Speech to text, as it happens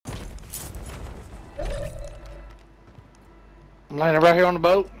I'm landing right here on the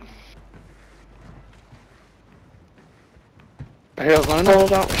boat. The hell's landing? Oh,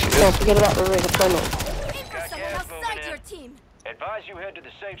 don't forget about the redeployment. Got gas moving in. Team. Advise you head to the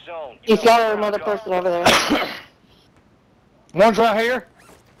safe zone. He's got another person over there. One's right here.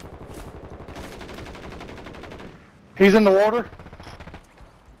 He's in the water.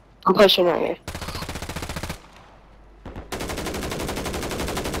 I'm pushing right here.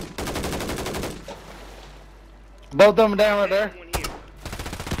 Both of them down right there.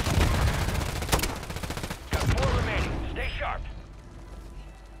 Got 4 remaining. Stay sharp.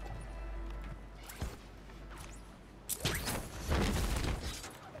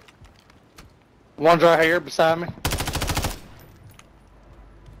 One's right here beside me.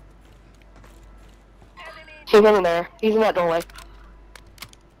 He's in there. He's in that doorway.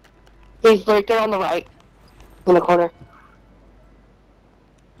 He's right there on the right. In the corner.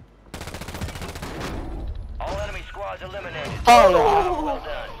 All enemy squads eliminated. Oh, yeah. Well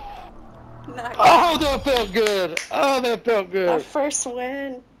done. Nice. Oh, that felt good. Oh, that felt Our good. first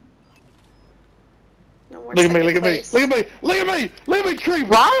win. No more Look at me, second look at me, place. look at me, look at me, look at me, creep.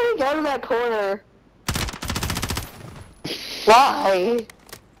 Why did he go to that corner? Why?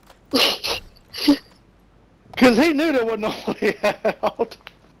 Because he knew there wasn't no way out.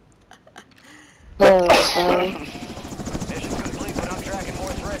 Oh, Mission complete, but I'm tracking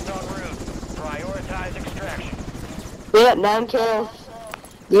more threats en route. Prioritize extraction. we got 9 kills.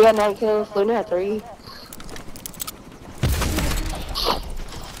 You got 9 kills. Luna had 3.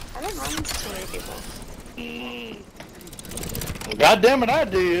 I didn't run into too many people. God damn it, I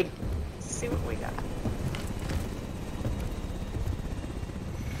did. Let's see what we got.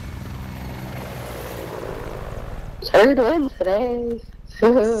 Third win today.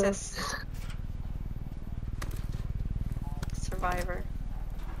 Assist. Survivor.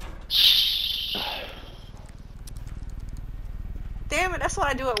 Damn it, that's what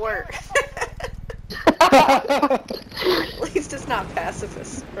I do at work. At least it's not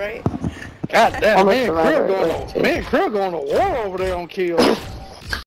pacifist, right? God damn, I'm a me and survivor, Krill going to war over there on kills.